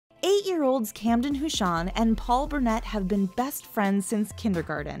8-year-olds Kamden and Paul Burnett have been best friends since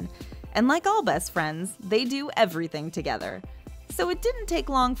kindergarten. And like all best friends, they do everything together. So it didn't take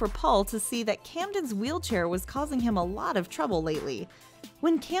long for Paul to see that Kamden's wheelchair was causing him a lot of trouble lately.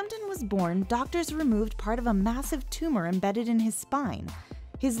 When Kamden was born, doctors removed part of a massive tumor embedded in his spine.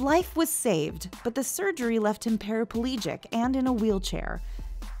 His life was saved, but the surgery left him paraplegic and in a wheelchair.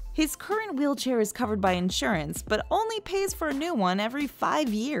 His current wheelchair is covered by insurance, but only pays for a new one every 5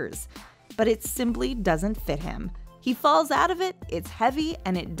 years. But it simply doesn't fit him. He falls out of it, it's heavy,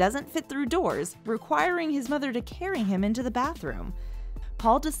 and it doesn't fit through doors, requiring his mother to carry him into the bathroom.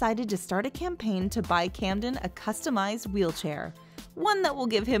 Paul decided to start a campaign to buy Kamden a customized wheelchair, one that will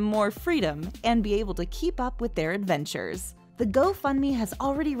give him more freedom and be able to keep up with their adventures. The GoFundMe has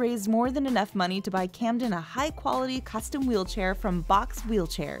already raised more than enough money to buy Kamden a high-quality custom wheelchair from Box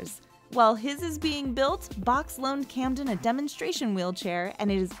Wheelchairs. While his is being built, Box loaned Kamden a demonstration wheelchair,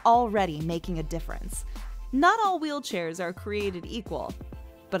 and it is already making a difference. Not all wheelchairs are created equal,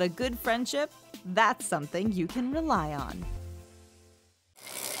 but a good friendship, that's something you can rely on.